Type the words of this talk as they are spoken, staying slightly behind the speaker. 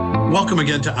Welcome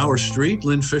again to Our Street.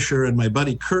 Lynn Fisher and my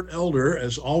buddy Kurt Elder,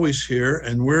 as always, here,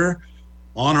 and we're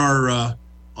on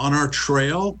our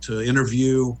trail to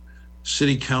interview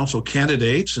city council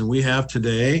candidates. And we have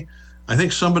today, I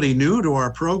think, somebody new to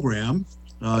our program.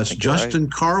 It's Justin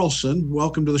Carlson.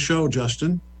 Welcome to the show,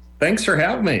 Justin. Thanks for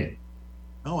having me.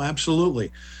 Oh,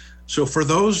 absolutely. So, for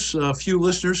those few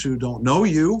listeners who don't know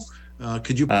you,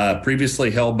 could you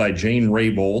previously held by Jane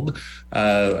Raybould,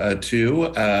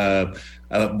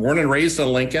 born and raised in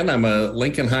Lincoln. I'm a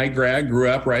Lincoln High grad, grew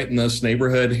up right in this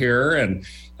neighborhood here. And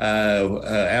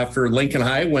after Lincoln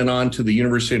High, went on to the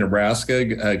University of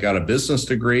Nebraska, got a business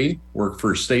degree, worked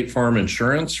for State Farm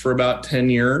Insurance for about 10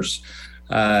 years.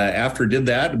 After did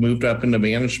that, moved up into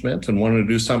management and wanted to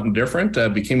do something different,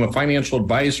 became a financial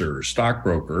advisor,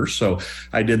 stockbroker. So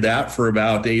I did that for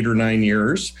about 8 or 9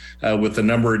 years with a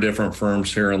number of different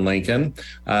firms here in Lincoln.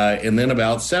 And then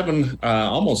about 7,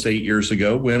 almost 8 years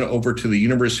ago, went over to the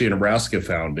University of Nebraska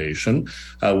Foundation,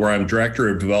 where I'm director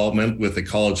of development with the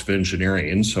College of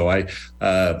Engineering. So I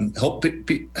help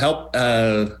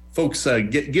folks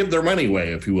give their money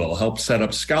away, if you will, help set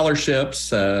up scholarships,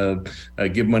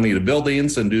 give money to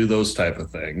buildings and do those type of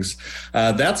things.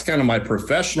 That's kind of my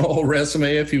professional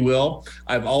resume, if you will.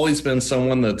 I've always been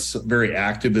someone that's very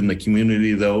active in the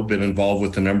community, though, been involved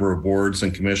with a number of boards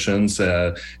and commissions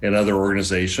and other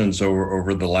organizations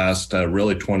over the last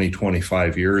really 20,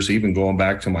 25 years, even going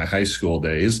back to my high school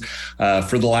days.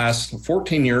 For the last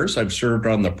 14 years, I've served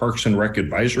on the Parks and Rec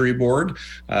Advisory Board.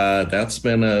 That's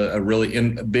been a really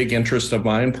big interest of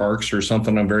mine. Parks are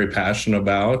something I'm very passionate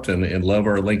about and love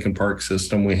our Lincoln Park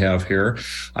system we have here.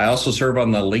 I also serve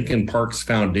on the Lincoln Parks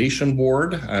Foundation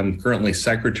Board. I'm currently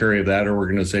secretary of that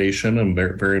organization and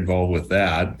very involved with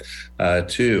that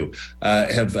too.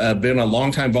 Have been a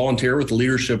longtime volunteer with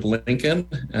Leadership Lincoln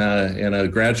and a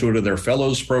graduate of their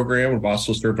Fellows program. I've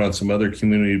also served on some other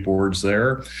community boards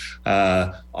there.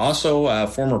 Also,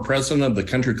 former president of the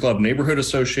Country Club Neighborhood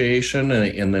Association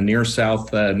and the Near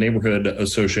South Neighborhood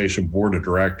Association Board of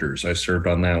Directors. I served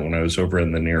on that when I was over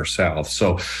in the Near South.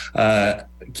 So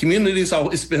community's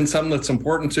always been something that's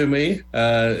important to me.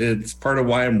 It's part of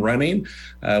why I'm running.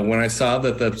 When I saw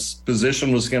that the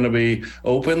position was going to be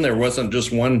open, there wasn't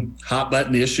just one hot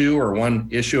button issue or one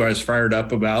issue I was fired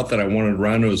up about that I wanted to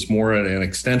run. It was more an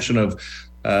extension of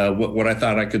what I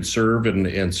thought I could serve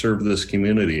and serve this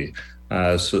community.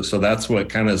 So that's what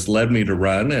kind of has led me to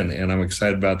run, and I'm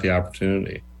excited about the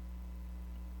opportunity.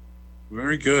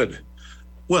 Very good.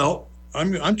 Well,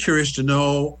 I'm curious to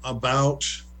know about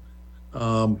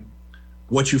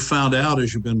what you found out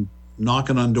as you've been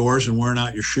knocking on doors and wearing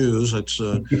out your shoes. It's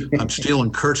I'm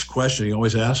stealing Kurt's question. He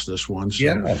always asks this one. So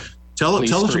yeah. Tell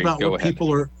us about what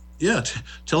people are. Yeah,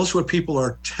 tell us what people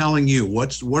are telling you.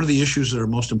 What are the issues that are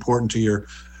most important to your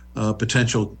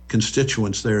potential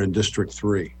constituents there in District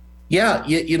 3? Yeah,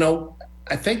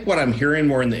 I think what I'm hearing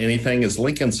more than anything is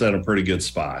Lincoln's in a pretty good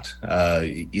spot.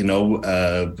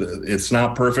 It's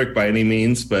not perfect by any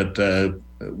means, but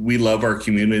we love our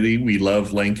community. We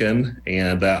love Lincoln,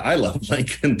 and I love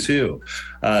Lincoln too.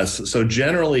 So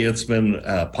generally, it's been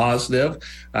positive.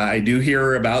 I do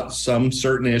hear about some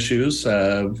certain issues.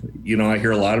 I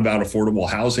hear a lot about affordable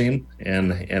housing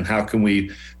and how can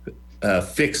we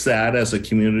fix that as a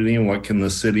community, and what can the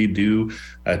city do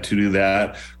to do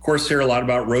that. Of course, hear a lot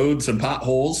about roads and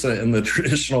potholes and the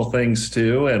traditional things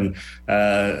too, and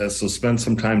so spend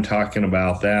some time talking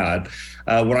about that.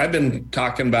 What I've been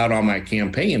talking about on my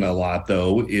campaign a lot,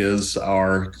 though, is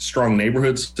our strong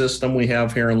neighborhood system we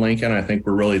have here in Lincoln. I think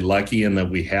we're really lucky in that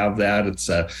we have that. It's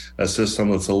a system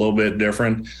that's a little bit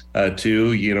different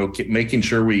too, making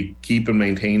sure we keep and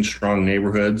maintain strong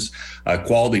neighborhoods,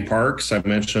 quality parks. I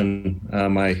mentioned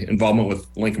my involvement with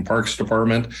Lincoln Parks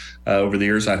Department over the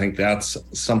years. I think that's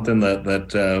something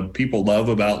that people love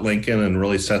about Lincoln and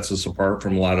really sets us apart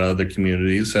from a lot of other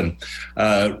communities. And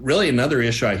really another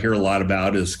issue I hear a lot about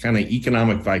is kind of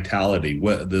economic vitality,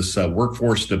 this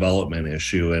workforce development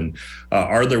issue. And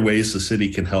are there ways the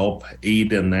city can help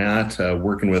aid in that,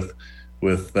 working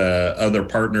with other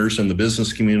partners in the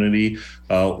business community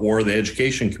or the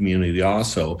education community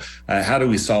also? How do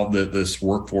we solve this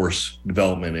workforce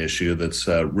development issue that's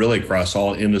really across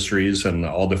all industries and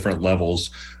all different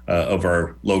levels of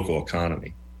our local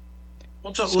economy?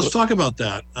 Well, let's talk about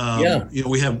that.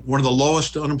 We have one of the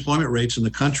lowest unemployment rates in the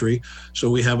country,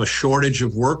 so we have a shortage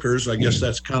of workers. I guess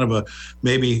that's kind of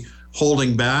maybe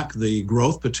holding back the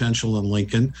growth potential in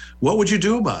Lincoln. What would you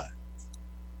do about it?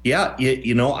 Yeah,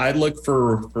 I look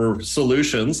for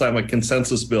solutions. I'm a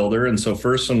consensus builder. And so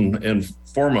first and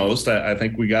foremost, I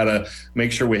think we got to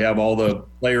make sure we have all the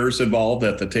players involved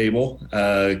at the table,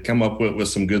 come up with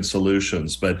some good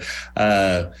solutions. But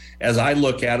as I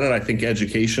look at it, I think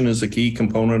education is a key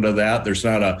component of that. There's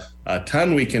not a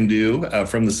ton we can do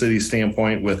from the city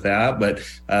standpoint with that, but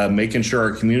making sure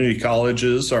our community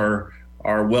colleges are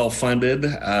well funded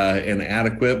and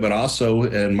adequate, but also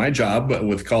in my job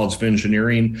with College of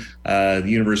Engineering, the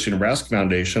University of Nebraska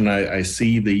Foundation, I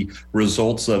see the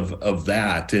results of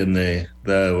that in the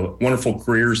wonderful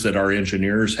careers that our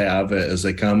engineers have as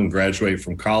they come and graduate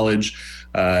from college.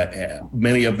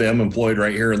 Many of them employed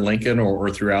right here in Lincoln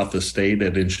or throughout the state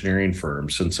at engineering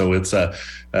firms. And so it's a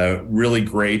really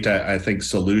great, I think,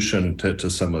 solution to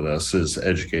some of this is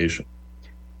education.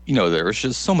 There's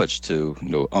just so much to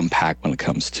unpack when it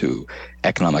comes to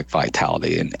economic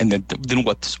vitality, and then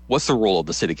what's the role of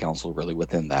the city council really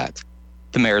within that?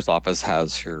 The mayor's office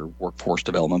has your workforce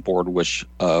development board, which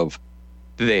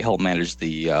they help manage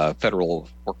the federal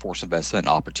Workforce Investment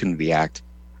Opportunity Act.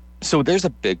 So there's a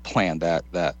big plan that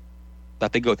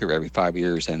they go through every 5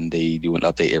 years, and they do an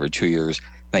update every 2 years.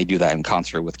 And they do that in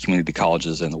concert with community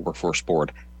colleges and the workforce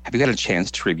board. Have you had a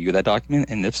chance to review that document?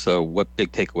 And if so, what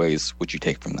big takeaways would you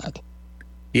take from that?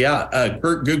 Yeah,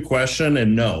 Kurt, good question.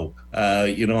 And no,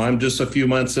 I'm just a few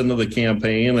months into the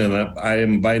campaign, and I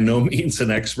am by no means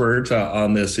an expert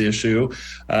on this issue,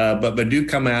 but do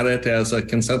come at it as a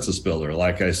consensus builder.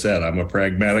 Like I said, I'm a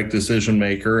pragmatic decision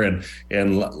maker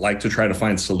and like to try to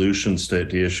find solutions to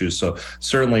issues. So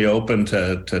certainly open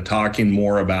to talking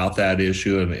more about that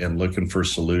issue and looking for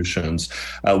solutions.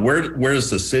 Where does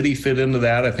the city fit into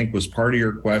that? I think was part of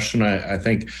your question. I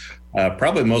think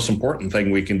probably the most important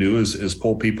thing we can do is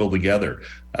pull people together,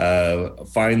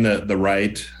 find the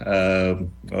right,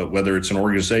 whether it's an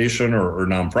organization or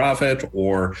nonprofit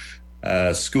or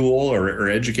school or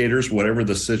educators, whatever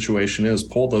the situation is,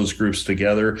 pull those groups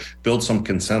together, build some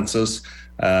consensus,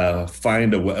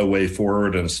 find a way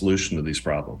forward and a solution to these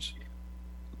problems.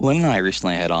 Lynn and I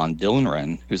recently had on Dylan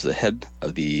Wren, who's the head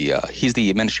of he's the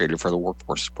administrator for the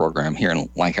workforce program here in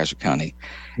Lancaster County.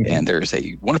 Mm-hmm. And there's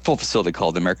a wonderful facility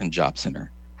called the American Job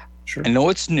Center. Sure. I know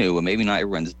it's new and maybe not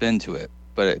everyone's been to it,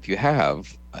 but if you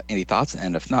have any thoughts,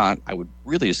 and if not, I would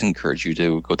really just encourage you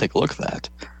to go take a look at that.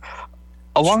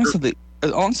 Along some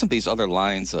of these other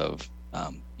lines of,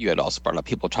 you had also brought up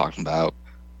people talking about,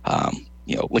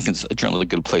 Lincoln's a generally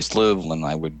good place to live, and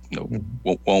I would,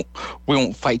 we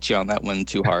won't fight you on that one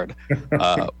too hard.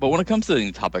 But when it comes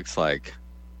to topics like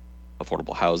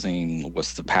affordable housing,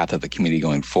 what's the path of the community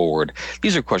going forward?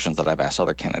 These are questions that I've asked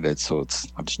other candidates, so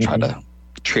I'm just trying to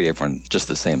treat everyone just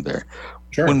the same there.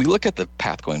 Sure. When we look at the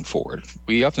path going forward,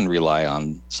 we often rely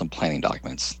on some planning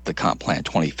documents, the Comp Plan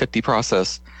 2050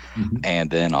 process, and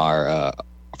then our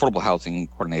Affordable Housing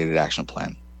Coordinated Action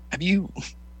Plan.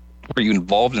 Are you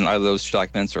involved in either of those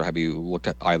documents, or have you looked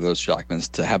at either of those documents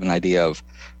to have an idea of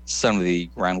some of the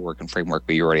groundwork and framework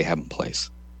we already have in place?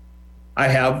 I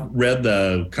have read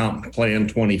the Comp Plan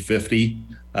 2050.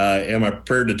 Am I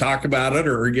prepared to talk about it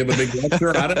or give a big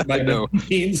lecture on it? By no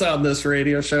means on this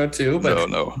radio show too. But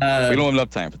no, we don't have enough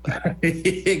time for that.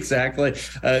 Exactly.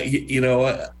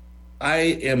 I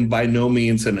am by no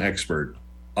means an expert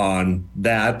on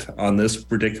this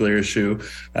particular issue.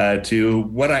 To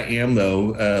what I am,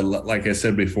 though, like I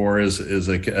said before, is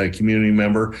a community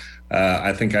member.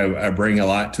 I think I bring a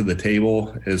lot to the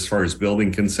table as far as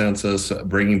building consensus,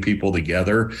 bringing people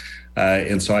together.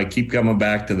 And so I keep coming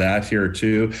back to that here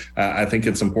too. I think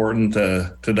it's important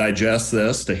to digest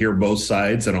this, to hear both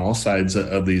sides and all sides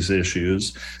of these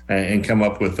issues, and come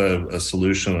up with a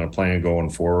solution and a plan going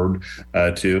forward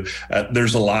too.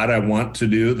 There's a lot I want to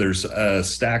do. There's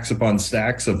stacks upon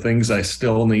stacks of things I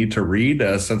still need to read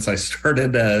since I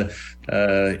started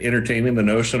entertaining the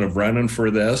notion of running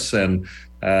for this, and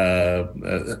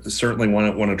certainly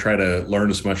want to try to learn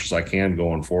as much as I can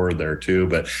going forward there too.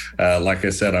 But like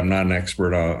I said, I'm not an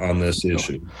expert on this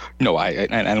issue. No, I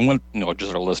want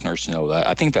just our listeners to know that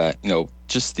I think that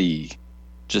just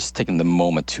taking the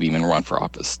moment to even run for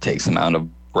office takes an amount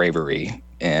of bravery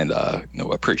and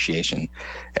appreciation.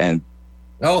 And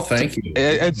thank you.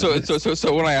 And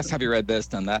so when I asked, have you read this,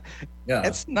 done that? Yeah,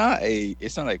 it's not a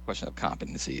question of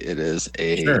competency. It is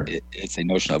it's a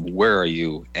notion of where are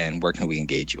you and where can we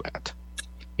engage you at.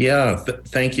 Yeah,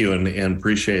 thank you, and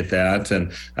appreciate that.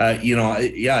 And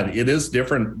it is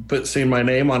different. Seeing my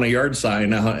name on a yard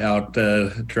sign out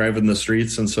driving the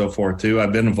streets and so forth too.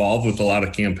 I've been involved with a lot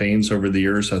of campaigns over the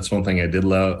years. That's one thing I did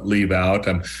leave out.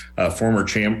 I'm a former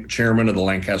chairman of the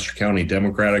Lancaster County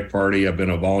Democratic Party. I've been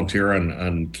a volunteer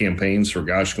on campaigns for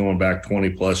going back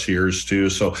 20 plus years too.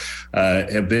 So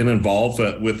have been involved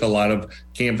with a lot of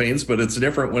campaigns, but it's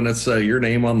different when it's your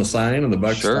name on the sign and the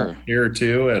buck Sure. here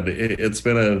too. And it's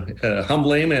been a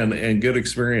humbling and good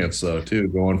experience though too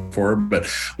going forward. But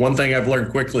one thing I've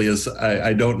learned quickly is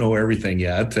I don't know everything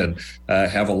yet, and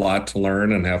have a lot to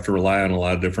learn and have to rely on a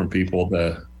lot of different people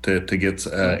to get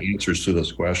answers to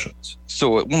those questions.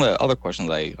 So one of the other questions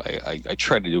I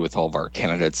try to do with all of our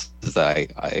candidates is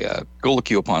that I go look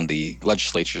you up on the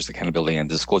legislature's Accountability and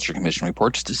Disclosure Commission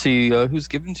reports to see who's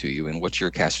given to you and what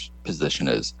your cash position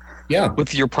is. Yeah.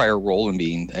 With your prior role in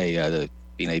being a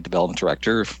development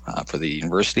director for the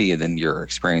university, and then your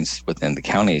experience within the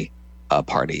county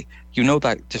party, you know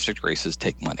that district races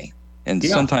take money, and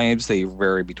sometimes they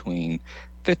vary between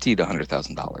 $50,000 to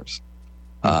 $100,000.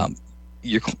 Mm-hmm.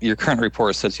 Your current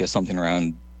report says you have something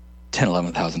around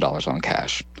 $11,000 on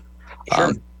cash.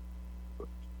 Sure.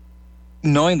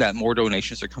 Knowing that more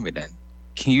donations are coming in,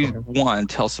 can you, one,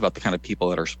 tell us about the kind of people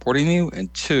that are supporting you,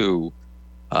 and two,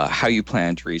 how you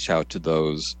plan to reach out to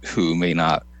those who may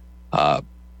not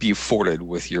be afforded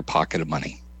with your pocket of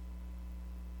money?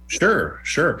 Sure.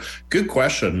 Good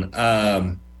question.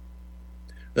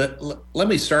 Let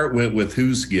me start with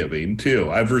who's giving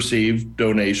too. I've received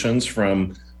donations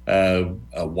from a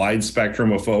wide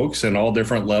spectrum of folks in all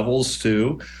different levels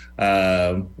too.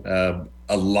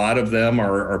 A lot of them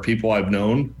are people I've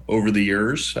known over the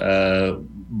years,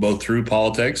 both through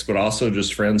politics, but also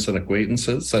just friends and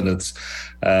acquaintances. And it's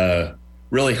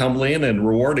really humbling and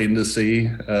rewarding to see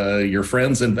your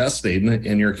friends investing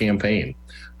in your campaign.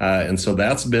 And so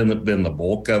that's been the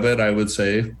bulk of it, I would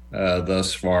say,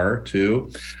 thus far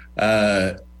too.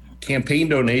 Campaign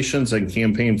donations and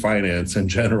campaign finance in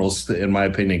general, in my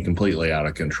opinion, completely out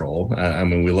of control. I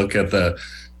mean, we look at the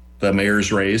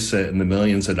mayor's race and the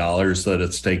millions of dollars that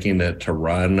it's taking to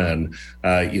run. And,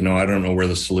 I don't know where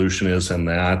the solution is in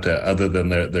that, other than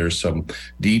there's some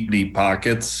deep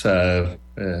pockets that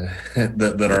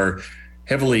are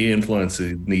heavily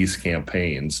influencing these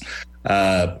campaigns.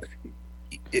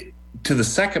 To the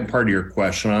second part of your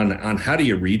question on how do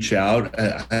you reach out,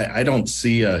 I don't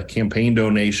see a campaign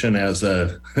donation as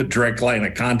a direct line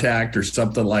of contact or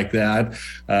something like that.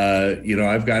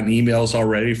 I've gotten emails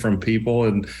already from people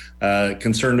and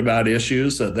concerned about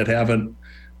issues that haven't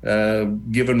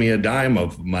given me a dime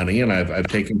of money, and I've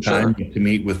taken time to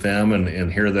meet with them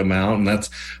and hear them out. And that's,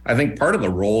 I think, part of the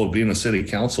role of being a city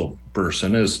council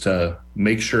person is to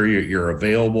make sure you're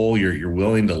available, you're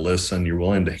willing to listen, you're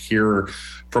willing to hear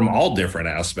from all different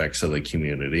aspects of the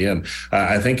community. And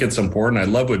I think it's important. I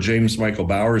love what James Michael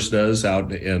Bowers does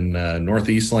out in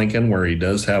Northeast Lincoln, where he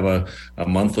does have a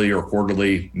monthly or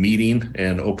quarterly meeting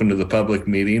and open to the public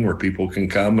meeting where people can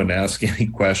come and ask any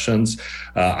questions.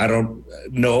 I don't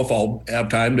know if I'll have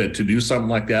time to do something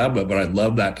like that, but I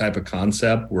love that type of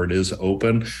concept where it is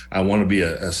open. I want to be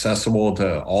accessible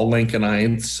to all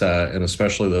Lincolnites, and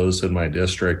especially those in my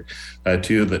district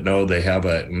too, that know they have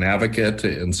an advocate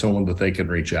and someone that they can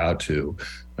reach out to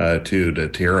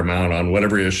hear them out on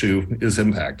whatever issue is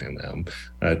impacting them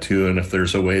too, and if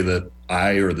there's a way that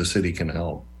I or the city can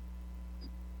help.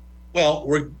 Well,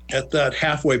 we're at that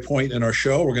halfway point in our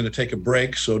show. We're going to take a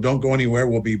break, so don't go anywhere.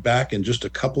 We'll be back in just a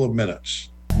couple of minutes.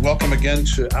 Welcome again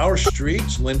to Our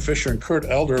Streets. Lynn Fisher and Kurt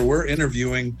Elder. We're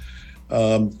interviewing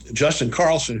Justin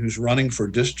Carlson, who's running for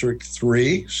District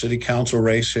 3 City Council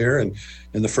race here. And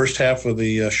in the first half of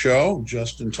the show,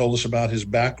 Justin told us about his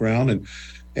background,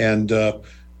 and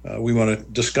we want to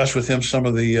discuss with him some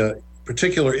of the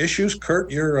particular issues. Kurt,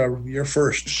 you're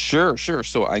first. Sure.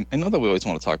 So I know that we always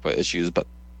want to talk about issues, but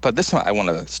this time I want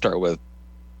to start with,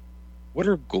 what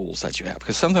are goals that you have?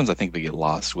 Because sometimes I think we get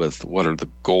lost with what are the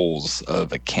goals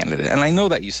of a candidate. And I know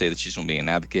that you say that you want to be an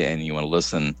advocate and you want to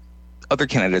listen. Other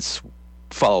candidates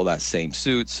follow that same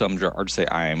suit. Some are to say,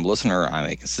 I am a listener, I'm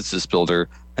a consensus builder,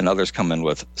 and others come in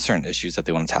with certain issues that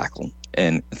they want to tackle.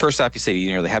 And first off, you say,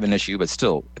 they have an issue, but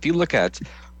still, if you look at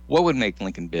what would make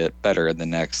Lincoln better in the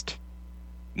next,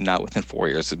 not within 4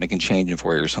 years, making change in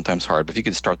 4 years sometimes hard, but if you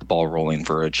could start the ball rolling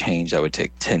for a change that would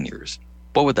take 10 years,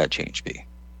 what would that change be?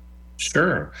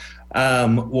 Sure.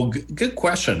 Well, good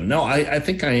question. No, I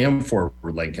think I am forward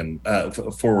Lincoln,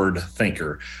 forward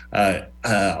thinker.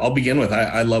 I'll begin with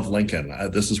I love Lincoln.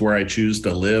 This is where I choose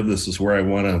to live. This is where I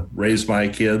want to raise my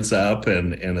kids up,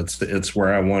 and it's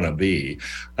where I want to be.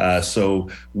 So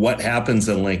what happens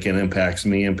in Lincoln impacts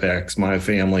me, impacts my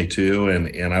family too,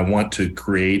 and I want to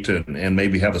create and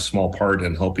maybe have a small part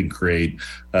in helping create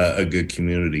a good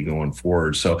community going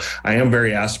forward. So I am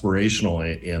very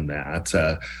aspirational in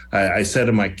that. I said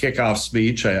in my kickoff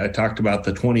speech, I talked about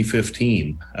the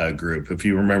 2015 group, if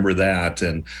you remember that,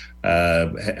 and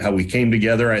how we came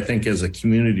together, I think, as a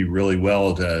community really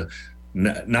well to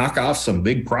knock off some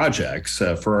big projects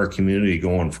for our community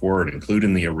going forward,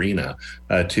 including the arena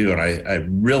too. And I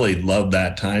really loved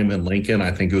that time in Lincoln.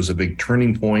 I think it was a big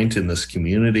turning point in this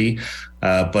community.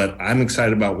 But I'm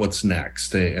excited about what's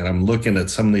next. And I'm looking at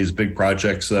some of these big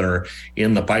projects that are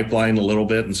in the pipeline a little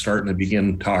bit and starting to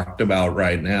begin talked about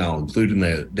right now, including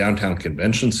the Downtown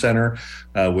Convention Center,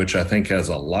 which I think has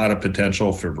a lot of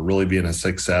potential for really being a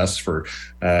success for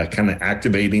kind of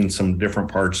activating some different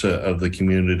parts of the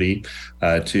community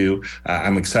too.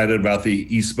 I'm excited about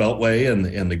the East Beltway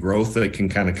and the growth that can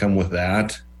kind of come with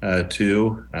that.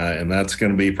 Too, and that's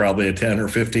going to be probably a 10 or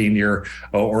 15 year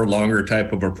or longer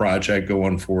type of a project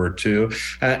going forward too.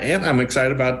 And I'm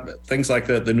excited about things like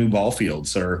the new ball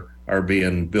fields are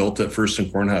being built at First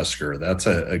and Cornhusker. That's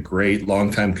a great long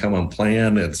time coming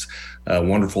plan. It's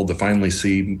wonderful to finally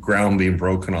see ground being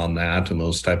broken on that and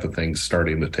those type of things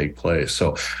starting to take place.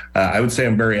 So I would say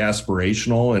I'm very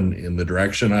aspirational in the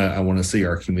direction I want to see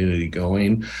our community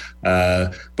going.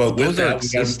 But with those that, are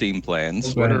existing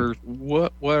plans. What are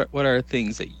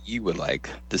things that you would like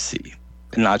to see,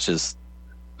 and not just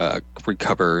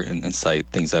recover and cite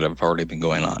things that have already been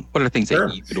going on? What are things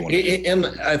that you would want to see? And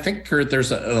I think, Kurt,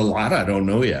 there's a lot I don't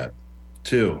know yet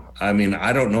too. I mean,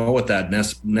 I don't know what that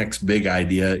next big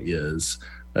idea is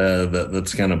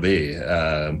that's going to be.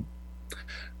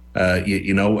 I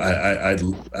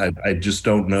just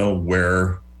don't know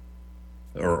where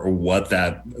or what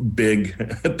that big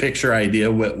picture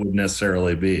idea would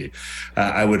necessarily be.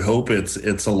 I would hope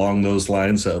it's along those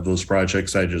lines of those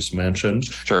projects I just mentioned.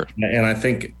 Sure. And I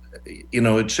think,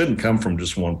 it shouldn't come from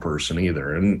just one person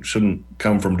either, and it shouldn't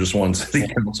come from just one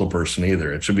city council person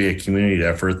either. It should be a community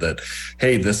effort that,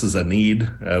 hey, this is a need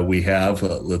we have.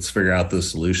 Let's figure out the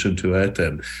solution to it,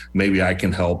 and maybe I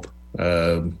can help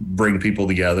bring people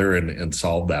together and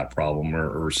solve that problem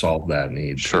or solve that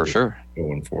need. Sure.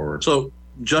 Going forward. So,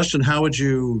 Justin, how would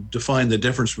you define the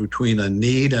difference between a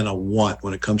need and a want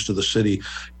when it comes to the city?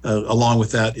 Along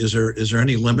with that, is there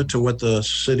any limit to what the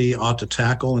city ought to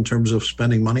tackle in terms of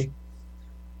spending money?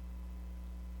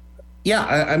 Yeah,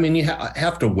 I mean, you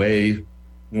have to weigh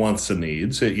wants and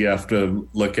needs. You have to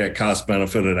look at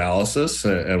cost-benefit analysis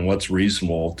and what's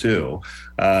reasonable too.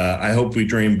 I hope we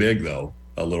dream big, though,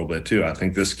 a little bit too. I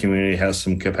think this community has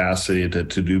some capacity to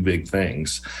do big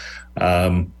things.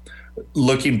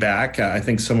 Looking back, I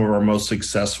think some of our most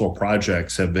successful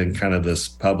projects have been kind of this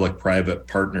public-private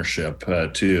partnership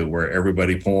too, where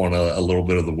everybody pulling a little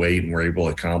bit of the weight and we're able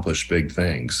to accomplish big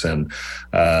things. And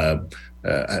I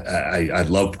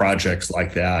love projects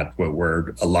like that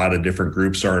where a lot of different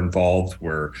groups are involved,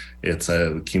 where it's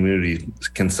a community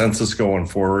consensus going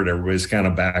forward. Everybody's kind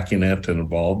of backing it and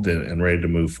involved and ready to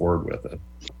move forward with it.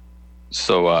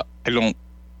 So I don't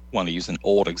want to use an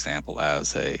old example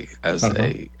as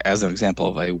an example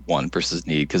of a want versus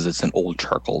need, because it's an old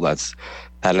charcoal that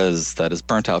is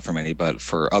burnt out for many, but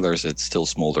for others it still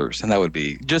smolders. And that would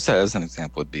be, just as an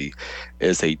example, would be,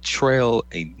 is a trail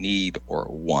a need or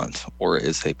a want, or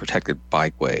is a protected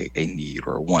bikeway a need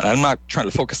or a want? I'm not trying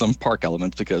to focus on park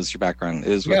elements because your background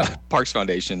is with Parks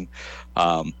Foundation,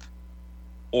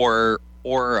 or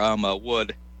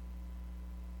would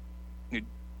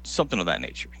something of that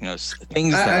nature,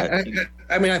 things that.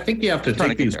 I mean, I think you have to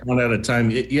take these one at a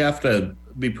time. You have to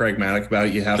be pragmatic about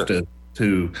it. You have to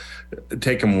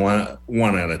take them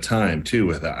one at a time too.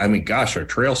 With that, I mean, gosh, our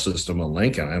trail system in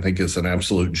Lincoln, I think, is an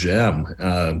absolute gem.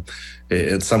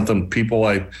 It's something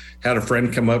I had a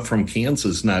friend come up from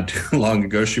Kansas not too long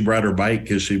ago. She brought her bike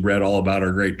because she read all about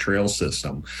our great trail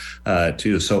system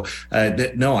too. So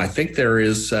no, I think there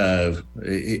is,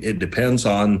 it depends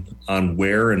on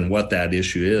where and what that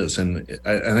issue is. And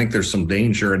I think there's some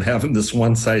danger in having this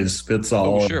one size fits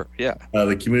all. Oh, sure. Yeah.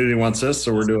 The community wants this,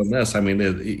 so we're doing this. I mean,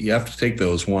 you have to take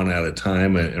those one at a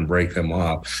time and break them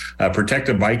off.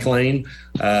 Protected bike lane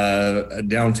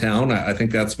downtown, I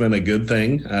think that's been a good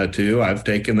thing too. I've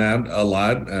taken that a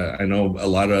lot. I know a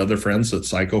lot of other friends that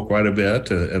cycle quite a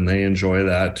bit, and they enjoy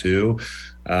that too.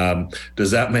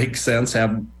 Does that make sense?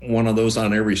 Have one of those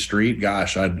on every street?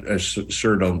 Gosh, I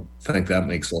sure don't think that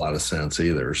makes a lot of sense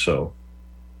either. So.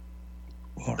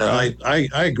 I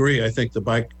agree. I think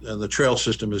the trail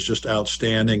system is just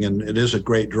outstanding, and it is a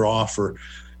great draw for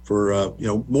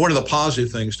more of the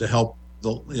positive things to help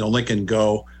Lincoln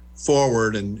go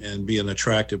forward and be an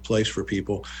attractive place for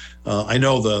people. I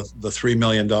know the $3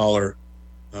 million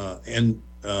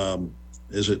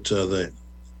is it the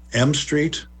M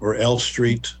Street or L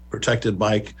Street protected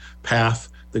bike path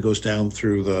that goes down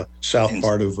through the south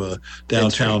part of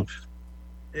downtown.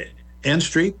 N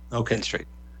Street? Okay. N Street.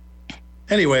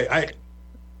 Anyway,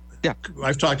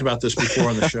 I've talked about this before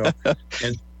on the show,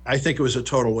 and I think it was a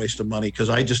total waste of money because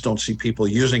I just don't see people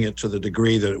using it to the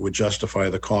degree that it would justify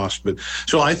the cost. But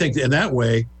so I think in that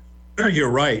way, you're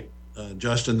right,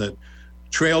 Justin, that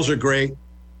trails are great.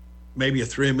 Maybe a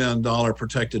 $3 million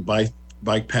protected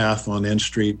bike path on N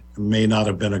Street may not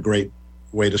have been a great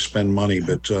way to spend money,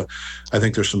 but I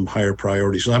think there's some higher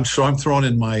priorities. I'm throwing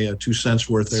in my 2 cents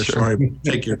worth there. Sure. Sorry to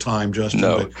take your time, Justin.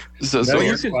 No,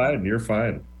 you're fine. You're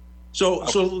fine. So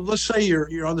let's say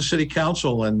you're on the city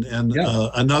council and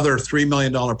another $3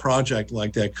 million project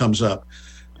like that comes up.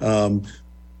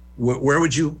 Where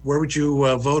would you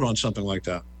vote on something like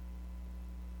that?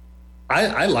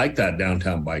 I like that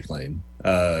downtown bike lane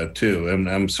too, and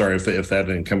I'm sorry if that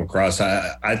didn't come across.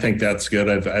 I think that's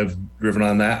good. I've driven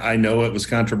on that. I know it was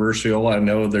controversial. I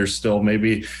know there's still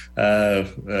maybe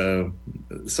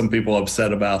some people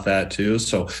upset about that too.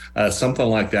 So something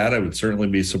like that, I would certainly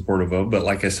be supportive of. But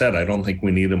like I said, I don't think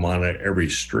we need them on every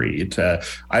street.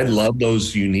 I love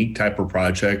those unique type of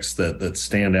projects that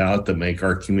stand out, that make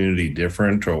our community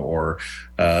different or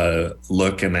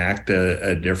look and act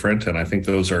different. And I think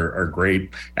those are great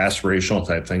aspirational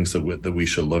type things that we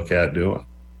should look at doing.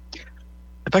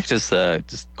 If I could just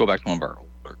go back to one of our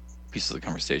pieces of the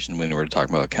conversation when we were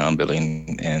talking about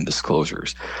accountability and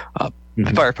disclosures.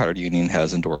 The firefighter union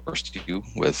has endorsed you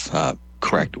with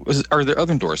correct. Are there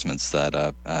other endorsements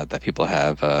that people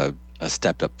have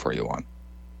stepped up for you on?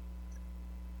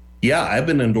 Yeah, I've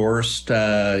been endorsed.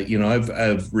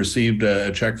 I've received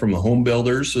a check from the Home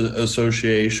Builders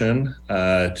Association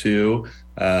too.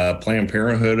 Planned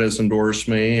Parenthood has endorsed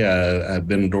me. I've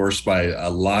been endorsed by a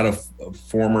lot of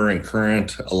former and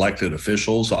current elected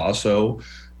officials also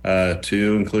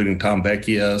too, including Tom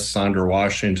Becchia, Sandra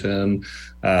Washington,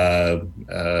 Mayor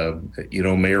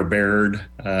Baird,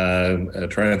 trying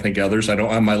to think others. I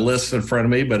don't have my list in front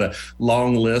of me, but a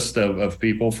long list of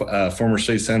people, former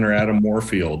State Senator Adam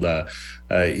Moorfield, up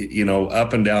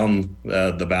and down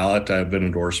the ballot. I've been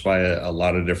endorsed by a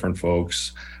lot of different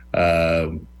folks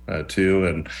too,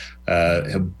 and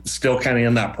still kind of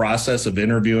in that process of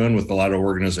interviewing with a lot of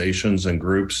organizations and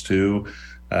groups too.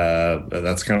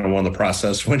 That's kind of one of the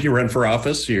process when you run for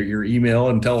office. Your email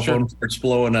and telephone starts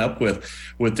blowing up with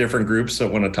different groups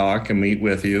that want to talk and meet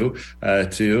with you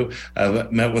too. I've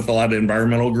met with a lot of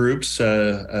environmental groups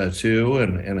too,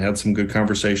 and had some good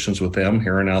conversations with them,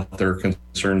 hearing out their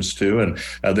concerns too. And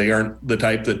they aren't the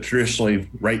type that traditionally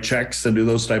write checks and do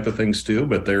those type of things too,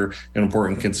 but they're an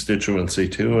important constituency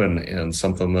too, and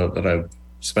something that I've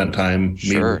spent time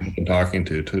meeting and talking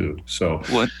to too. So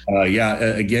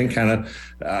again, kind of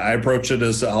I approach it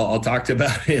as I'll talk to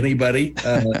about anybody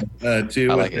too.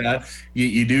 Like with that,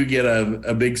 you do get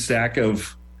a big stack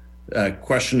of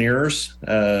questionnaires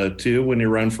too when you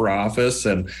run for office,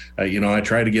 and I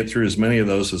try to get through as many of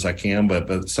those as I can,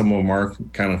 but some of them are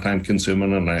kind of time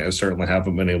consuming, and I certainly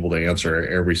haven't been able to answer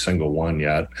every single one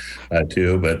yet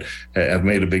too, but I've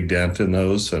made a big dent in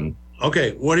those. And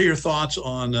okay, what are your thoughts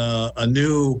on a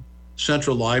new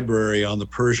central library on the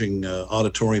Pershing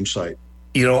auditorium site?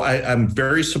 I'm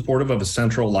very supportive of a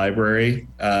central library.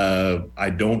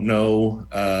 I don't know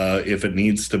if it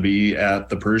needs to be at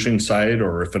the Pershing site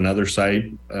or if another site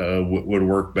would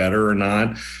work better or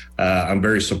not. I'm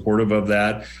very supportive of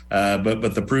that.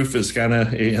 But the proof is kind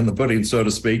of in the pudding, so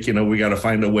to speak. We got to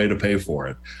find a way to pay for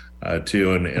it.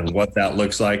 Too, and what that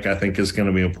looks like, I think, is going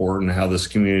to be important. How this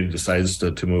community decides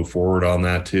to move forward on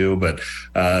that too. But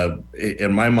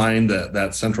in my mind,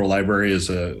 that central library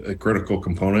is a critical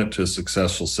component to a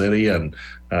successful city, and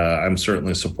I'm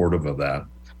certainly supportive of that.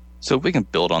 So if we can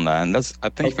build on that, and I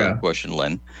think for that question,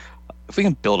 Lynn, if we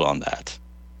can build on that,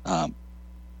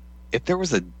 if there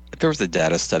was a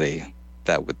data study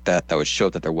that would show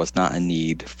that there was not a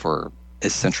need for a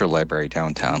central library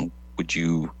downtown, would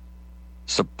you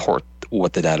support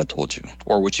what the data told you,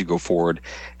 or would you go forward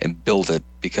and build it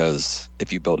because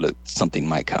if you build it, something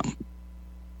might come?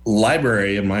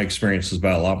 Library, in my experience, is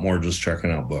about a lot more just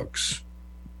checking out books.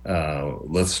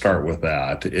 Let's start with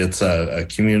that. It's a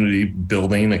community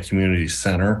building, a community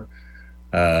center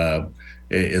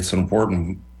It's an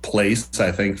important place,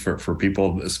 I think, for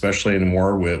people, especially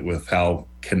anymore with how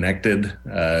connected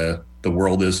the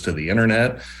world is to the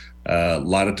internet. A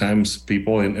lot of times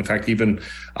people, in fact, even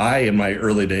I, in my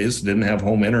early days, didn't have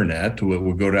home internet.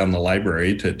 Would go down the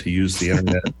library to use the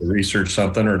internet to research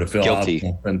something or to fill Guilty.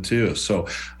 out something too. So,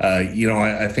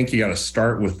 I think you got to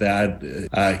start with that.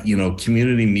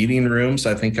 Community meeting rooms,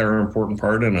 I think, are an important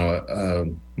part in a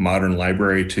modern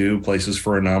library too. Places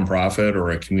for a nonprofit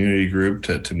or a community group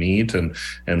to meet and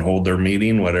hold their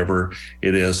meeting, whatever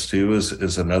it is too,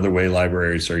 is another way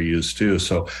libraries are used too.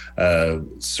 So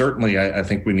certainly, I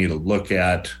think we need to look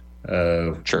at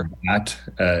that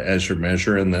as your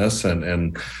measure in this,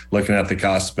 and looking at the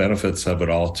cost benefits of it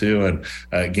all too. And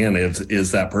again,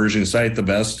 is that Pershing site the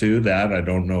best too? That I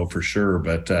don't know for sure,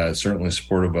 but certainly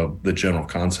supportive of the general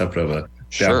concept of a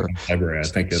library. I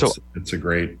think it's a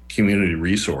great community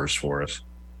resource for us.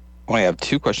 Well, I have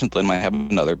two questions. Lynn might have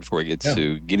another before we get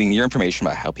to getting your information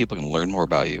about how people can learn more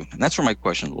about you. And that's where my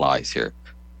question lies here.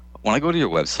 When I go to your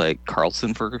website,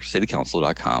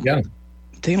 carlsonforcitycouncil.com,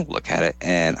 taking a look at it,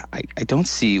 and I don't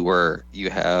see where you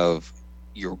have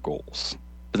your goals.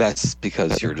 But that's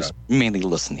because you're just mainly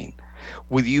listening.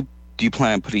 Do you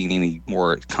plan on putting any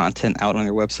more content out on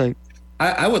your website?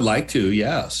 I would like to,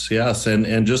 yes.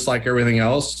 And just like everything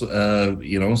else,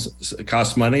 it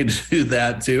costs money to do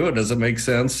that too. It doesn't make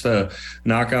sense to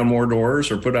knock on more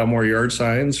doors or put out more yard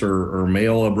signs or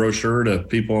mail a brochure to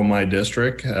people in my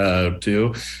district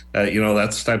too.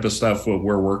 That's the type of stuff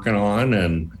we're working on.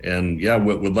 And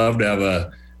would love to have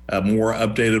a more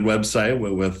updated website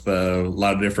with a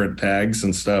lot of different tags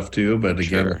and stuff too. But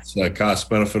again, it's a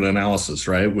cost benefit analysis,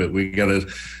 right? We got to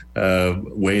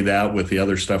weigh that with the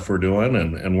other stuff we're doing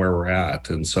and where we're at.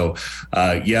 And so,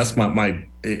 yes, my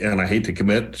and I hate to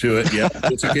commit to it yet,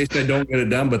 just in case I don't get it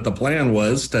done, but the plan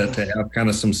was to have kind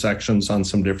of some sections on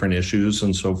some different issues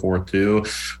and so forth too.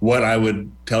 What I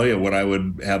would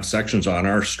have sections on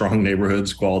are strong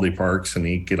neighborhoods, quality parks, and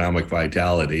economic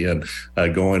vitality, and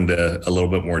go into a little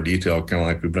bit more detail, kind of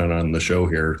like we've done on the show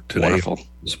here today. Wonderful.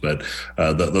 But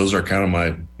those are kind of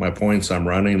my points I'm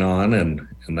running on, and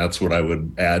that's what I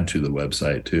would add to the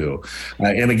website too.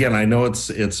 And again, I know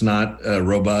it's not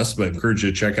robust, but I encourage you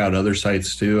to check out other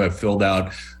sites too. I've filled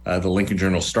out the Lincoln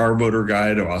Journal Star Voter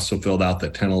Guide. I've also filled out the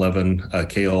 1011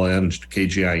 KLN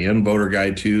KGIN Voter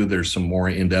Guide too. There's some more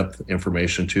in-depth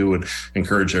information too. Would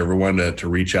encourage everyone to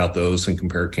reach out those and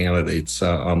compare candidates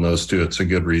on those too. It's a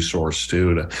good resource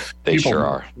too. They sure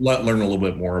are. Learn a little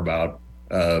bit more about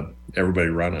everybody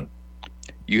running.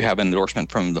 You have an endorsement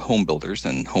from the home builders,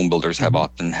 and home builders have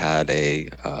often had a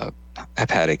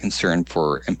concern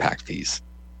for impact fees.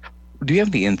 Do you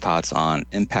have any thoughts on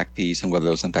impact fees and whether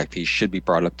those impact fees should be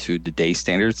brought up to today's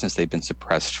standards, since they've been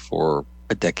suppressed for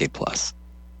a decade plus?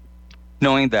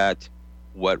 Knowing that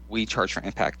what we charge for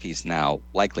impact fees now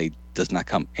likely does not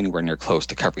come anywhere near close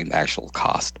to covering the actual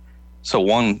cost. So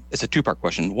it's a two-part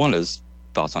question. One is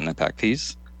thoughts on impact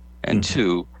fees, and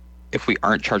two, if we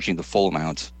aren't charging the full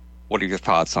amount, what are your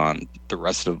thoughts on the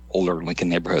rest of older Lincoln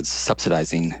neighborhoods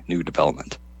subsidizing new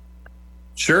development?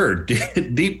 Sure.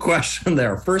 Deep question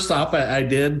there. First off, I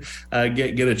did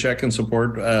get a check and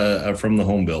support from the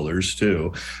home builders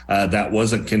too. That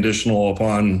wasn't conditional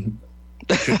upon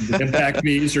impact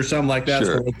fees or something like that.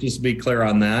 Sure. So let's just be clear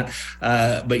on that.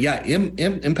 But yeah,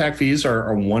 impact fees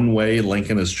are one way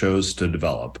Lincoln has chose to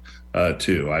develop.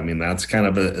 Too. I mean, that's kind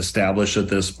of established at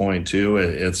this point too.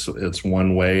 It's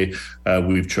one way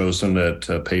we've chosen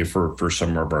to pay for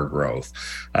some of our growth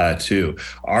too.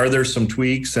 Are there some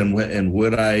tweaks, and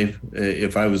would I,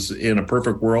 if I was in a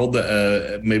perfect world,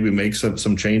 maybe make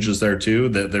some changes there too?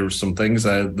 That there were some things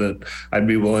that I'd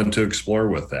be willing to explore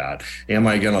with that. Am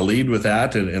I going to lead with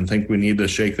that and think we need to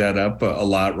shake that up a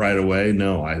lot right away?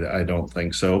 No, I don't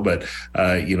think so. But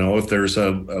if there's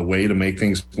a way to make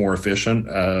things more efficient,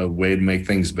 way to make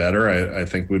things better, I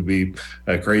think would be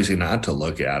crazy not to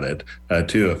look at it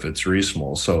too, if it's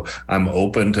reasonable. So I'm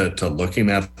open to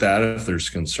looking at that if there's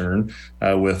concern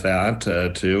with that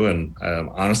too. And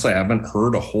honestly, I haven't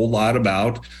heard a whole lot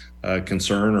about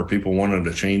concern or people wanting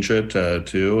to change it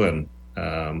too. And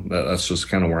that's just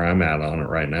kind of where I'm at on it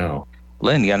right now.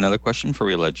 Lynn, you got another question before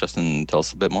we let Justin tell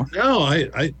us a bit more? No,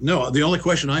 the only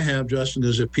question I have, Justin,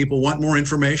 is if people want more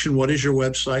information, what is your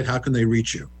website? How can they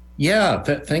reach you? Yeah,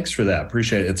 thanks for that.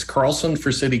 Appreciate it. It's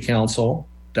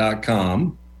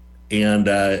carlsonforcitycouncil.com.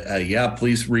 And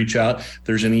please reach out.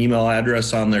 There's an email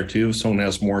address on there too. If someone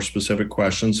has more specific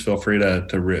questions, feel free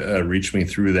to reach me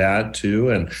through that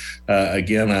too. And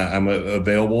again, I'm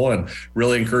available, and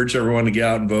really encourage everyone to get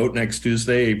out and vote next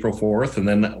Tuesday, April 4th. And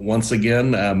then once again,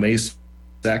 May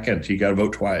Second, you got to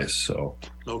vote twice. So,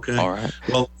 Okay. All right.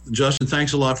 Well, Justin,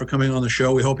 thanks a lot for coming on the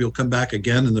show. We hope you'll come back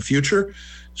again in the future.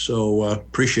 So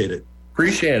appreciate it.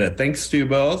 appreciate it. Thanks to you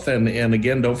both. And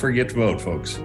again, don't forget to vote, folks.